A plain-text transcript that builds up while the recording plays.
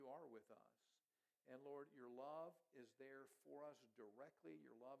And Lord, your love is there for us directly.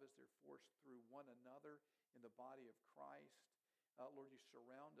 Your love is there for us through one another in the body of Christ. Lord, you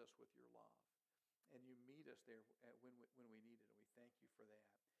surround us with your love. And you meet us there when we need it. And we thank you for that.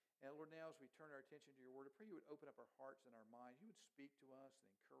 And Lord, now as we turn our attention to your word, I pray you would open up our hearts and our minds. You would speak to us and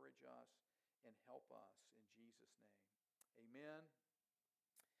encourage us and help us in Jesus' name. Amen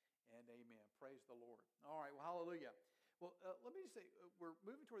and amen. Praise the Lord. All right, well, hallelujah. Well, let me just say, we're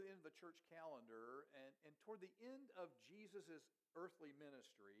moving toward the end of the church calendar and toward the end of Jesus' earthly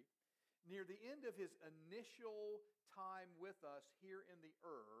ministry, near the end of his initial time with us here in the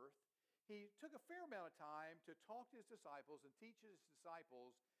earth. He took a fair amount of time to talk to his disciples and teach his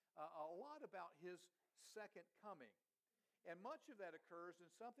disciples a lot about his second coming. And much of that occurs in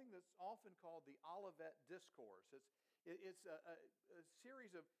something that's often called the Olivet Discourse. It's a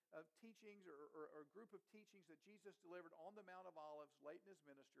series of teachings or a group of teachings that Jesus delivered on the Mount of Olives late in his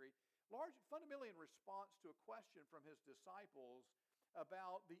ministry, fundamentally in response to a question from his disciples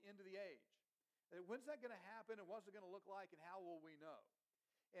about the end of the age. When's that going to happen, and what's it going to look like, and how will we know?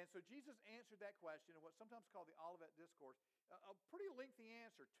 And so Jesus answered that question in what's sometimes called the Olivet Discourse, a pretty lengthy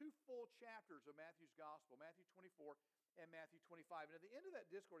answer, 2 full chapters of Matthew's Gospel, Matthew 24 and Matthew 25. And at the end of that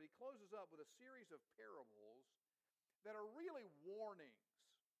discourse, he closes up with a series of parables that are really warnings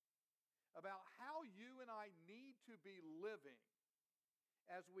about how you and I need to be living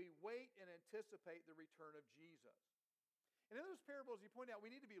as we wait and anticipate the return of Jesus. And in those parables, he pointed out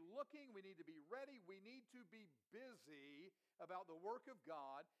we need to be looking, we need to be ready, we need to be busy about the work of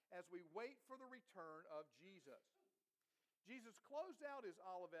God as we wait for the return of Jesus. Jesus closed out his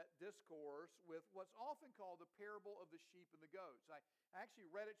Olivet Discourse with what's often called the parable of the sheep and the goats. I actually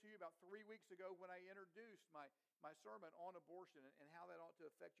read it to you about 3 weeks ago when I introduced my sermon on abortion and how that ought to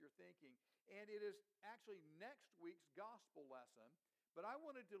affect your thinking. And it is actually next week's gospel lesson, but I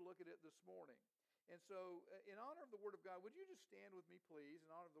wanted to look at it this morning. And so, in honor of the Word of God, would you just stand with me, please,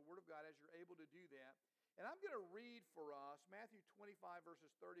 in honor of the Word of God as you're able to do that. And I'm going to read for us Matthew 25,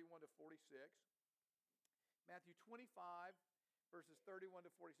 verses 31 to 46. Matthew 25, verses 31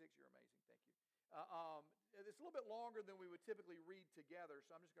 to 46. You're amazing. Thank you. It's a little bit longer than we would typically read together,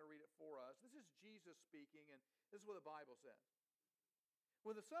 so I'm just going to read it for us. This is Jesus speaking, and this is what the Bible says.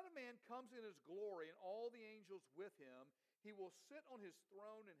 When the Son of Man comes in his glory and all the angels with him, he will sit on his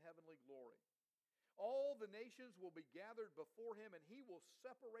throne in heavenly glory. All the nations will be gathered before him, and he will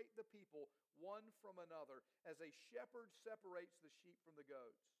separate the people one from another, as a shepherd separates the sheep from the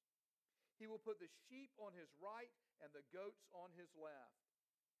goats. He will put the sheep on his right and the goats on his left.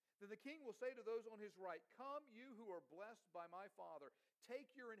 Then the king will say to those on his right, "Come, you who are blessed by my Father, take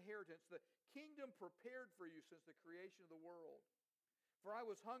your inheritance, the kingdom prepared for you since the creation of the world. For I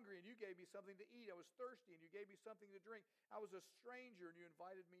was hungry, and you gave me something to eat. I was thirsty, and you gave me something to drink. I was a stranger, and you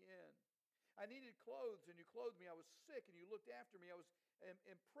invited me in. I needed clothes, and you clothed me. I was sick, and you looked after me. I was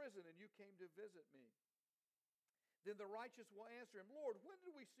in prison, and you came to visit me." Then the righteous will answer him, "Lord, when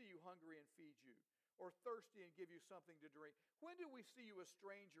did we see you hungry and feed you, or thirsty and give you something to drink? When did we see you a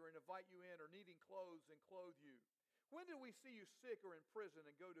stranger and invite you in, or needing clothes and clothe you? When did we see you sick or in prison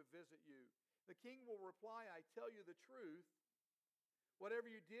and go to visit you?" The king will reply, "I tell you the truth. Whatever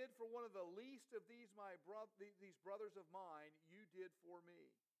you did for one of the least of these brothers of mine, you did for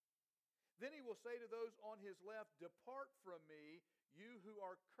me." Then he will say to those on his left, "Depart from me, you who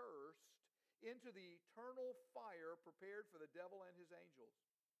are cursed, into the eternal fire prepared for the devil and his angels.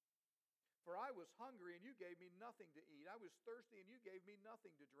 For I was hungry, and you gave me nothing to eat. I was thirsty, and you gave me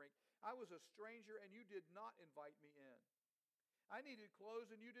nothing to drink. I was a stranger, and you did not invite me in. I needed clothes,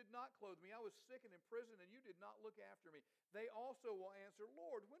 and you did not clothe me. I was sick and in prison, and you did not look after me." They also will answer,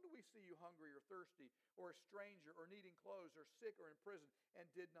 "Lord, when did we see you hungry or thirsty, or a stranger, or needing clothes, or sick or in prison,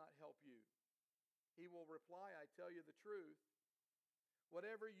 and did not help you?" He will reply, "I tell you the truth.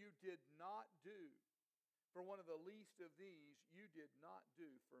 Whatever you did not do for one of the least of these, you did not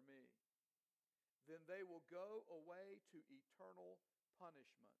do for me." Then they will go away to eternal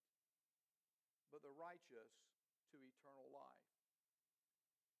punishment, but the righteous to eternal life.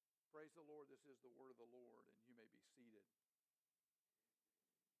 Praise the Lord. This is the word of the Lord, and you may be seated.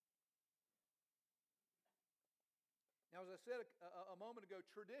 Now, as I said a moment ago,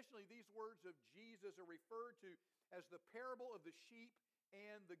 traditionally these words of Jesus are referred to as the parable of the sheep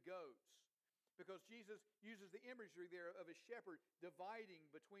and the goats, because Jesus uses the imagery there of a shepherd dividing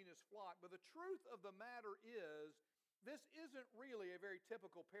between his flock. But the truth of the matter is, this isn't really a very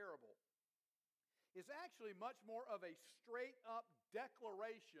typical parable. It's actually much more of a straight-up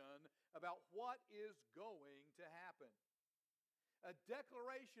declaration about what is going to happen. A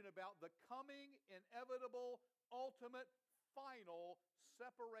declaration about the coming, inevitable, ultimate, final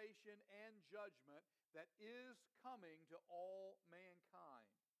separation and judgment that is coming to all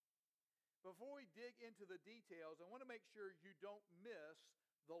mankind. Before we dig into the details, I want to make sure you don't miss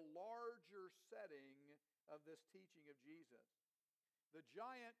the larger setting of this teaching of Jesus. The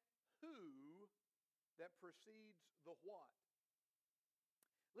giant who that precedes the what.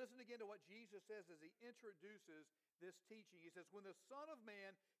 Listen again to what Jesus says as he introduces this teaching. He says, when the Son of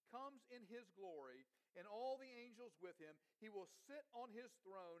Man comes in his glory and all the angels with him, he will sit on his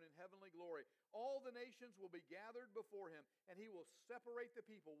throne in heavenly glory. All the nations will be gathered before him, and he will separate the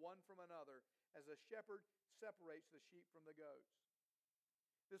people one from another as a shepherd separates the sheep from the goats.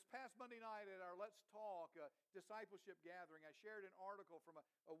 This past Monday night at our Let's Talk discipleship gathering, I shared an article from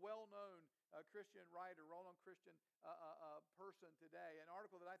a well-known Christian writer, well-known Christian person today, an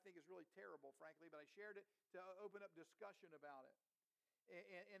article that I think is really terrible, frankly, but I shared it to open up discussion about it.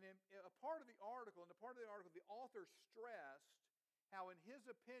 And in a part of the article, the author stressed how, in his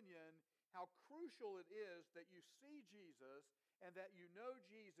opinion, how crucial it is that you see Jesus and that you know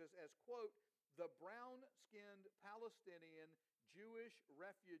Jesus as, quote, the brown-skinned Palestinian Jewish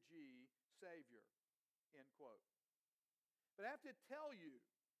refugee Savior, end quote. But I have to tell you,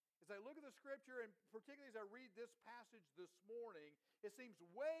 as I look at the Scripture, and particularly as I read this passage this morning, it seems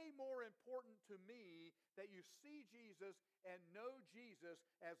way more important to me that you see Jesus and know Jesus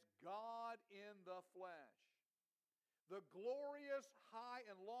as God in the flesh. The glorious, high,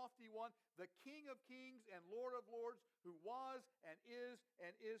 and lofty one, the King of kings and Lord of lords, who was and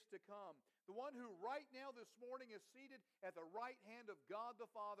is to come. The one who right now this morning is seated at the right hand of God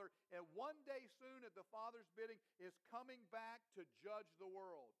the Father, and one day soon at the Father's bidding is coming back to judge the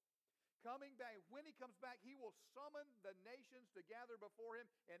world. Coming back, when he comes back, he will summon the nations to gather before him,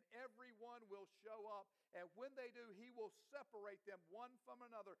 and everyone will show up. And when they do, he will separate them one from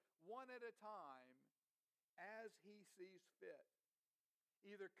another, one at a time, as he sees fit,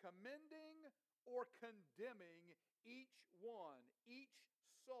 either commending or condemning each one, each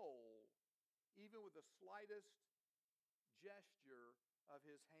soul, even with the slightest gesture of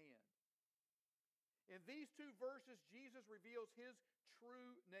his hand. In these two verses, Jesus reveals his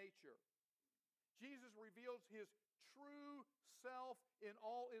true nature. Jesus reveals his true self in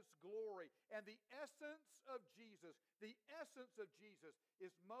all its glory. And the essence of Jesus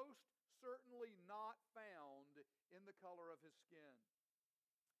is most certainly not found in the color of his skin.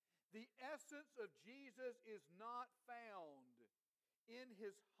 The essence of Jesus is not found in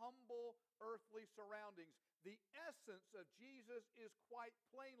his humble earthly surroundings. The essence of Jesus is quite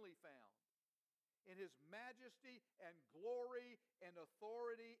plainly found in his majesty and glory and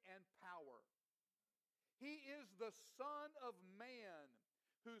authority and power. He is the Son of Man,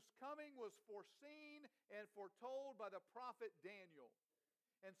 whose coming was foreseen and foretold by the prophet Daniel.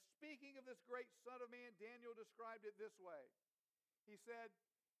 And speaking of this great Son of Man, Daniel described it this way. He said,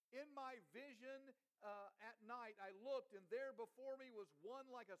 in my vision at night I looked, and there before me was one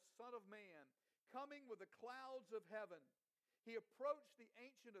like a son of man, coming with the clouds of heaven. He approached the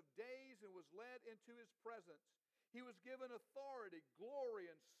Ancient of Days and was led into his presence. He was given authority, glory,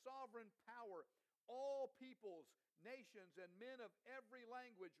 and sovereign power. All peoples, nations, and men of every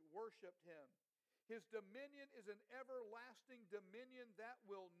language worshiped him. His dominion is an everlasting dominion that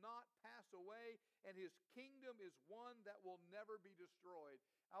will not pass away, and his kingdom is one that will never be destroyed.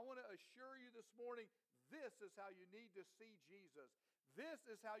 I want to assure you this morning, this is how you need to see Jesus. This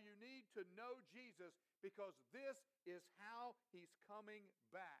is how you need to know Jesus, because this is how he's coming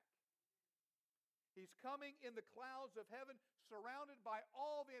back. He's coming in the clouds of heaven, surrounded by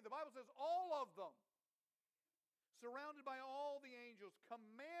the Bible says all of them. Surrounded by all the angels,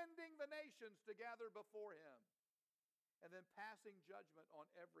 commanding the nations to gather before him, and then passing judgment on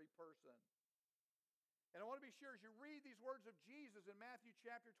every person. And I want to be sure as you read these words of Jesus in Matthew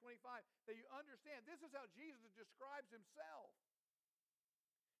chapter 25, that you understand this is how Jesus describes himself.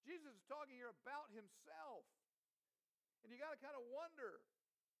 Jesus is talking here about himself. And you got to kind of wonder,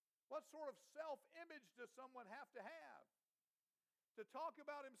 what sort of self-image does someone have to talk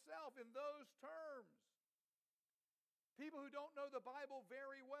about himself in those terms? People who don't know the Bible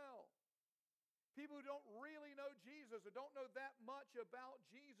very well. People who don't really know Jesus, or don't know that much about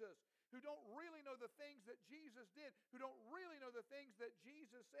Jesus, who don't really know the things that Jesus did, who don't really know the things that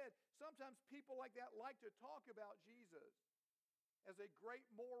Jesus said. Sometimes people like that like to talk about Jesus as a great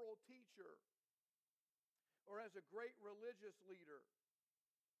moral teacher or as a great religious leader.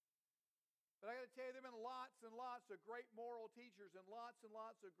 But I got to tell you, there have been lots and lots of great moral teachers and lots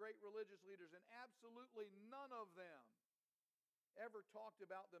of great religious leaders, and absolutely none of them ever talked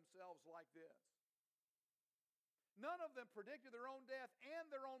about themselves like this. None of them predicted their own death and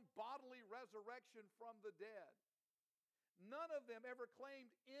their own bodily resurrection from the dead. None of them ever claimed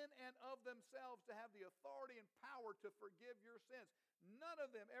in and of themselves to have the authority and power to forgive your sins. None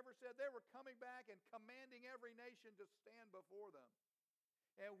of them ever said they were coming back and commanding every nation to stand before them.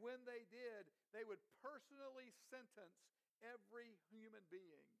 And when they did, they would personally sentence every human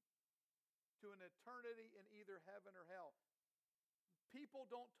being to an eternity in either heaven or hell. People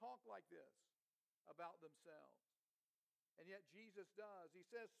don't talk like this about themselves. And yet Jesus does. He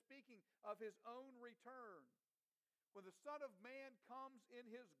says, speaking of his own return, when the Son of Man comes in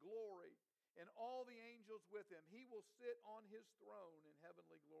his glory and all the angels with him, he will sit on his throne in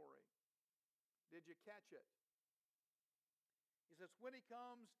heavenly glory. Did you catch it? He says, when he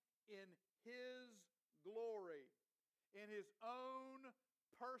comes in his glory, in his own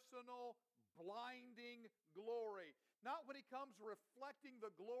personal, blinding glory. Not when he comes reflecting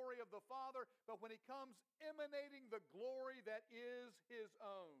the glory of the Father, but when he comes emanating the glory that is his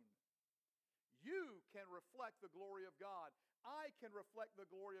own. You can reflect the glory of God. I can reflect the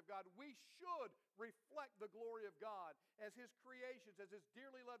glory of God. We should reflect the glory of God as his creations, as his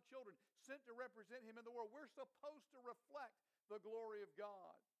dearly loved children, sent to represent him in the world. We're supposed to reflect the glory of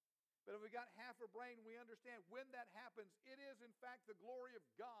God. But if we got half a brain, we understand when that happens, it is in fact the glory of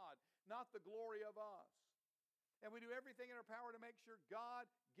God, not the glory of us. And we do everything in our power to make sure God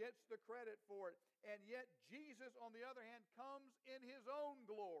gets the credit for it. And yet Jesus, on the other hand, comes in his own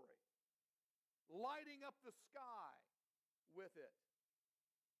glory, lighting up the sky with it.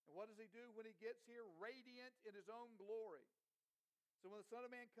 And what does he do when he gets here? Radiant in his own glory. So when the Son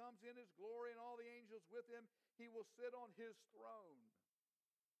of Man comes in his glory and all the angels with him, he will sit on his throne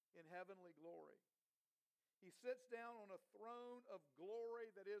in heavenly glory. He sits down on a throne of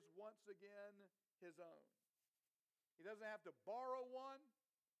glory that is once again his own. He doesn't have to borrow one.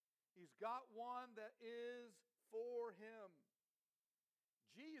 He's got one that is for him.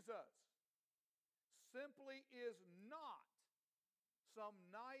 Jesus simply is not some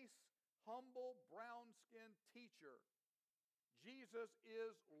nice, humble, brown-skinned teacher. Jesus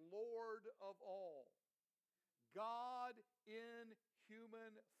is Lord of all. God in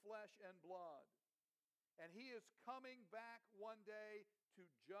human flesh and blood. And he is coming back one day to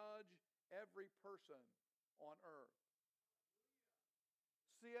judge every person on earth.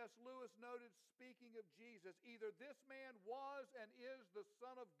 C.S. Lewis noted, speaking of Jesus, either this man was and is the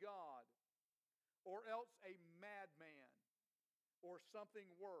Son of God, or else a madman, or something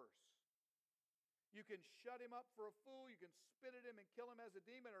worse. You can shut him up for a fool, you can spit at him and kill him as a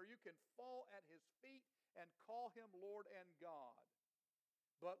demon, or you can fall at his feet and call him Lord and God.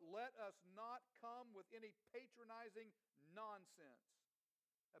 But let us not come with any patronizing nonsense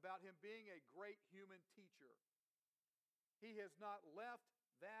about him being a great human teacher. He has not left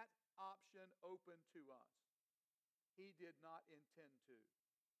that option open to us. He did not intend to.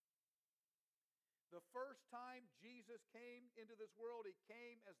 The first time Jesus came into this world, he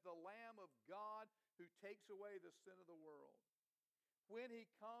came as the Lamb of God who takes away the sin of the world. When he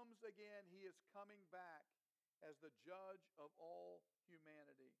comes again, he is coming back as the judge of all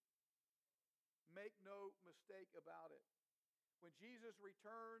humanity. Make no mistake about it. When Jesus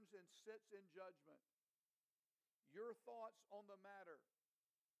returns and sits in judgment, your thoughts on the matter,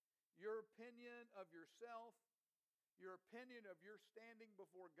 your opinion of yourself, your opinion of your standing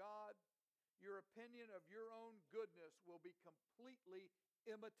before God, your opinion of your own goodness will be completely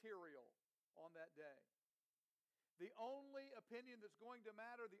immaterial on that day. The only opinion that's going to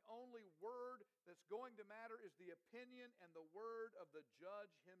matter, the only word that's going to matter is the opinion and the word of the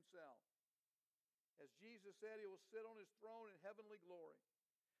judge himself. As Jesus said, he will sit on his throne in heavenly glory.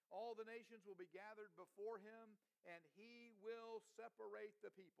 All the nations will be gathered before him, and he will separate the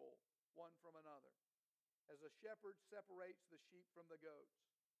people one from another, as a shepherd separates the sheep from the goats.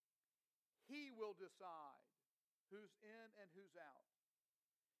 He will decide who's in and who's out.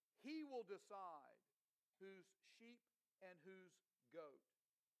 He will decide who's sheep and who's goat.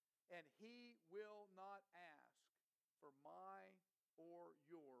 And he will not ask for my or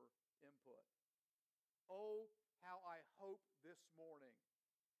your input. Oh, how I hope this morning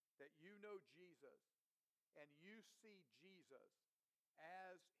that you know Jesus and you see Jesus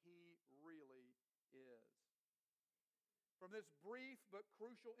as he really is. From this brief but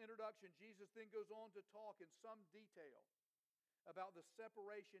crucial introduction, Jesus then goes on to talk in some detail about the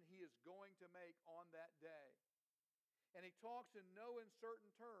separation he is going to make on that day. And he talks in no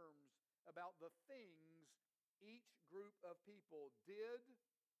uncertain terms about the things each group of people did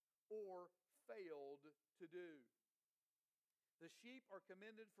or failed to do. The sheep are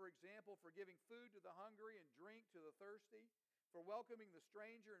commended, for example, for giving food to the hungry and drink to the thirsty, for welcoming the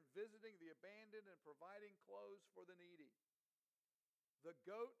stranger and visiting the abandoned and providing clothes for the needy. The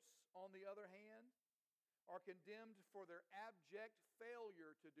goats, on the other hand, are condemned for their abject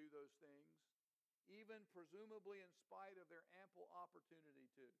failure to do those things, even presumably in spite of their ample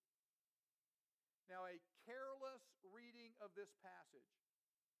opportunity to. Now, a careless reading of this passage,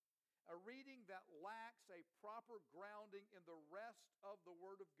 a reading that lacks a proper grounding in the rest of the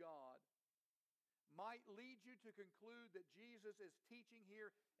Word of God, might lead you to conclude that Jesus is teaching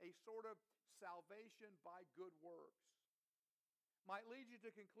here a sort of salvation by good works. Might lead you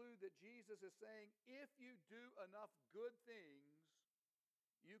to conclude that Jesus is saying, if you do enough good things,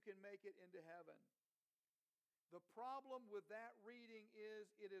 you can make it into heaven. The problem with that reading is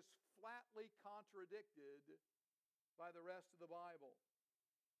it is flatly contradicted by the rest of the Bible.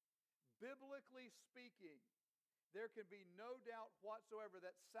 Biblically speaking, there can be no doubt whatsoever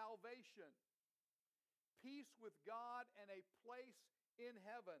that salvation, peace with God, and a place in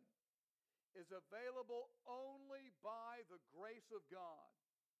heaven is available only by the grace of God,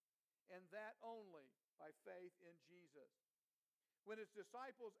 and that only by faith in Jesus. When his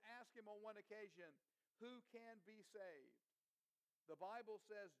disciples asked him on one occasion, "Who can be saved?" the Bible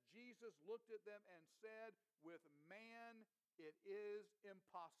says Jesus looked at them and said, "With man it is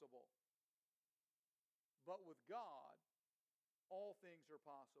impossible, but with God all things are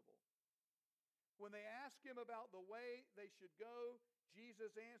possible." When they asked him about the way they should go,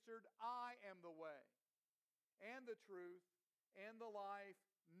 Jesus answered, "I am the way and the truth and the life.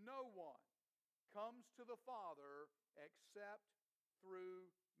 No one comes to the Father except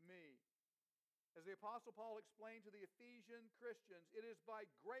through me." As the Apostle Paul explained to the Ephesian Christians, it is by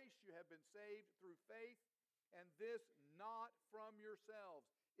grace you have been saved through faith, and this not from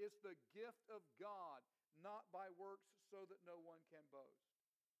yourselves. It's the gift of God, not by works, so that no one can boast.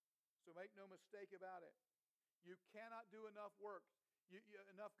 So make no mistake about it. You cannot do enough work.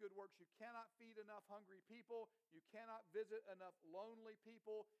 Enough good works. You cannot feed enough hungry people. You cannot visit enough lonely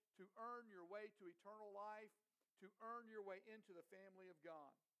people to earn your way to eternal life, to earn your way into the family of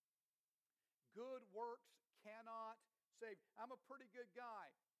God. Good works cannot save. I'm a pretty good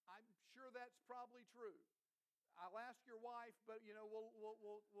guy. I'm sure that's probably true. I'll ask your wife, but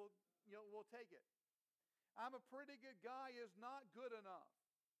we'll take it. I'm a pretty good guy is not good enough.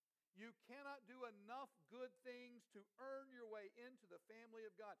 You cannot do enough good things to earn your way into the family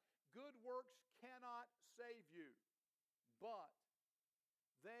of God. Good works cannot save you, but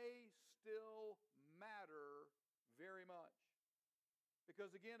they still matter very much.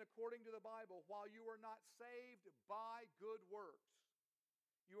 Because again, according to the Bible, while you are not saved by good works,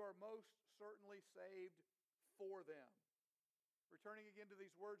 you are most certainly saved for them. Returning again to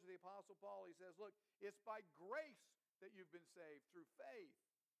these words of the Apostle Paul, he says, look, it's by grace that you've been saved through faith.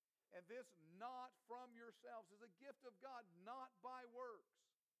 And this not from yourselves is a gift of God, not by works,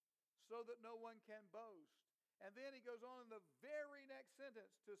 so that no one can boast. And then he goes on in the very next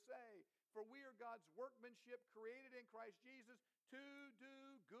sentence to say, for we are God's workmanship created in Christ Jesus to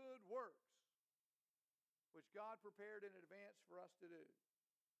do good works, which God prepared in advance for us to do.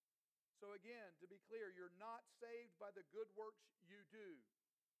 So again, to be clear, you're not saved by the good works you do,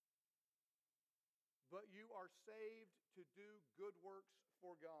 but you are saved to do good works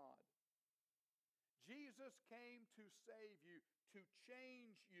for God. Jesus came to save you, to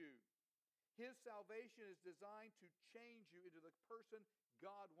change you. His salvation is designed to change you into the person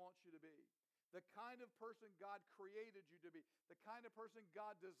God wants you to be, the kind of person God created you to be, the kind of person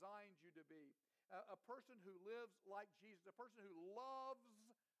God designed you to be, a person who lives like Jesus, a person who loves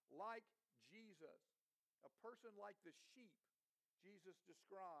like Jesus, a person like the sheep Jesus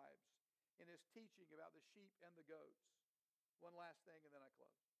describes in his teaching about the sheep and the goats. One last thing and then I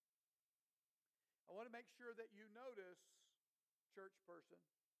close. I want to make sure that you notice, church person,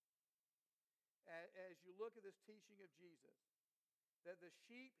 as you look at this teaching of Jesus, that the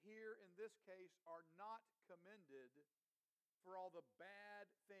sheep here in this case are not commended for all the bad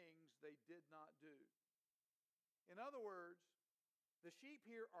things they did not do. In other words, the sheep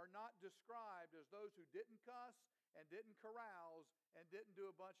here are not described as those who didn't cuss and didn't carouse and didn't do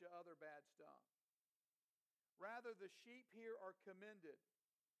a bunch of other bad stuff. Rather, the sheep here are commended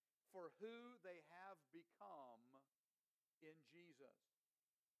for who they have become in Jesus.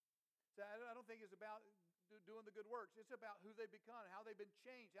 So I don't think it's about doing the good works. It's about who they've become, how they've been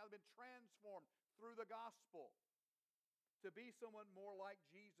changed, how they've been transformed through the gospel to be someone more like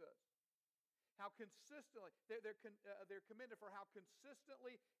Jesus. How consistently, they're commended for how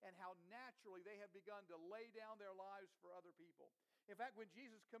consistently and how naturally they have begun to lay down their lives for other people. In fact, when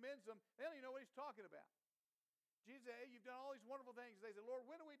Jesus commends them, they don't even know what he's talking about. Jesus said, hey, you've done all these wonderful things. They said, Lord,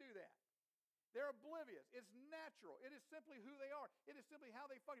 when do we do that? They're oblivious. It's natural. It is simply who they are. It is simply how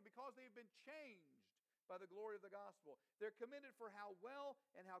they function because they have been changed by the glory of the gospel. They're commended for how well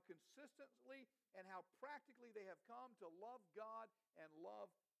and how consistently and how practically they have come to love God and love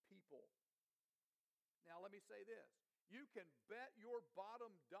people. Now, let me say this. You can bet your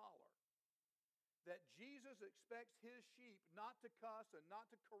bottom dollar that Jesus expects his sheep not to cuss and not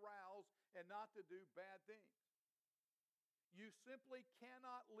to carouse and not to do bad things. You simply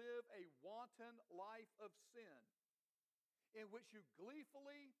cannot live a wanton life of sin in which you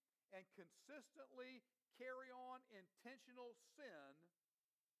gleefully and consistently carry on intentional sin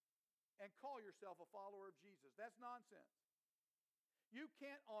and call yourself a follower of Jesus. That's nonsense. You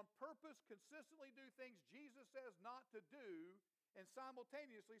can't on purpose consistently do things Jesus says not to do and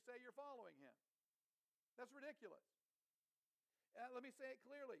simultaneously say you're following him. That's ridiculous. Let me say it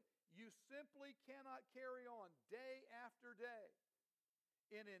clearly. You simply cannot carry on day after day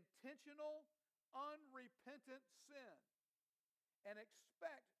in intentional, unrepentant sin and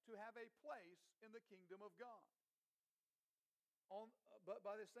expect to have a place in the kingdom of God. But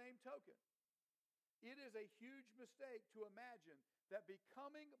by the same token, it is a huge mistake to imagine that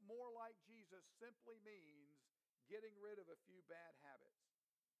becoming more like Jesus simply means getting rid of a few bad habits.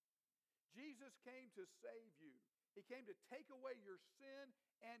 Jesus came to save you. He came to take away your sin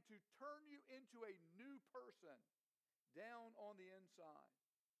and to turn you into a new person down on the inside.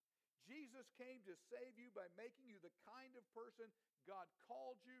 Jesus came to save you by making you the kind of person God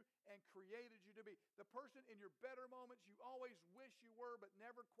called you and created you to be. The person in your better moments you always wish you were but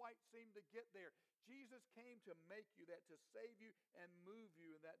never quite seem to get there. Jesus came to make you that, to save you and move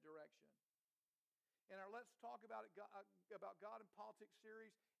you in that direction. In our Let's Talk About God and Politics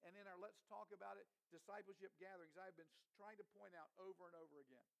series, and in our Let's Talk About It discipleship gatherings, I have been trying to point out over and over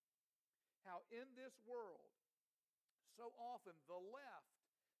again how in this world, so often the left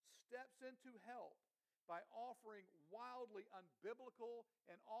steps in to help by offering wildly unbiblical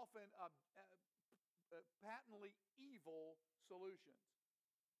and often patently evil solutions.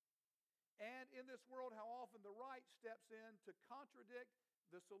 And in this world, how often the right steps in to contradict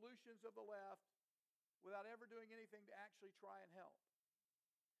the solutions of the left without ever doing anything to actually try and help.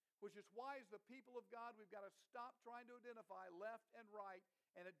 Which is why, as the people of God, we've got to stop trying to identify left and right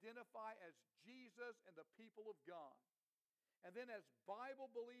and identify as Jesus and the people of God. And then as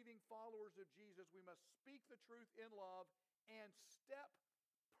Bible-believing followers of Jesus, we must speak the truth in love and step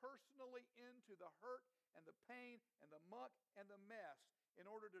personally into the hurt and the pain and the muck and the mess in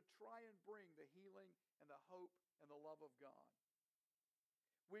order to try and bring the healing and the hope and the love of God.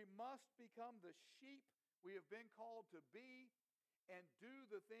 We must become the sheep we have been called to be and do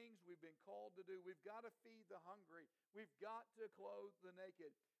the things we've been called to do. We've got to feed the hungry. We've got to clothe the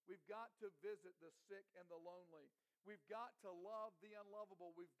naked. We've got to visit the sick and the lonely. We've got to love the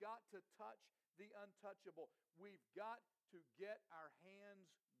unlovable. We've got to touch the untouchable. We've got to get our hands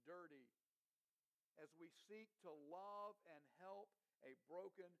dirty as we seek to love and help a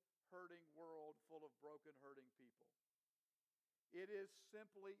broken, hurting world full of broken, hurting people. It is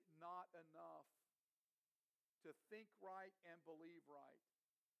simply not enough to think right and believe right.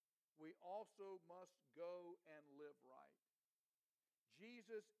 We also must go and live right.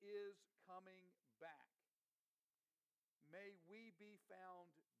 Jesus is coming back. May we be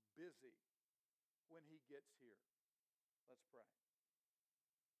found busy when he gets here. Let's pray.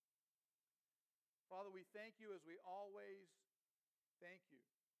 Father, we thank you as we always thank you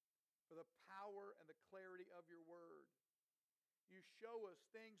for the power and the clarity of your word. You show us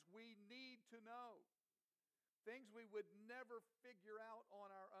things we need to know, things we would never figure out on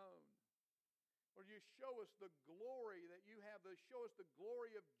our own. Lord, you show us the glory that you have. Show us the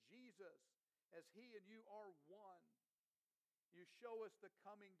glory of Jesus as he and you are one. You show us the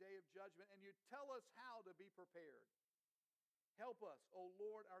coming day of judgment, and you tell us how to be prepared. Help us, O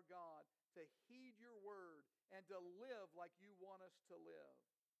Lord our God, to heed your word and to live like you want us to live,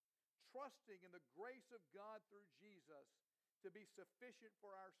 trusting in the grace of God through Jesus to be sufficient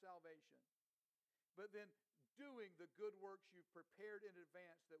for our salvation, but then doing the good works you've prepared in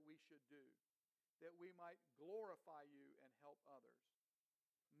advance that we should do, that we might glorify you and help others.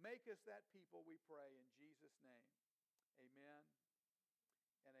 Make us that people, we pray, in Jesus' name. Amen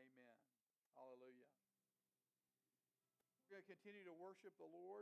and amen. Hallelujah. We're going to continue to worship the Lord.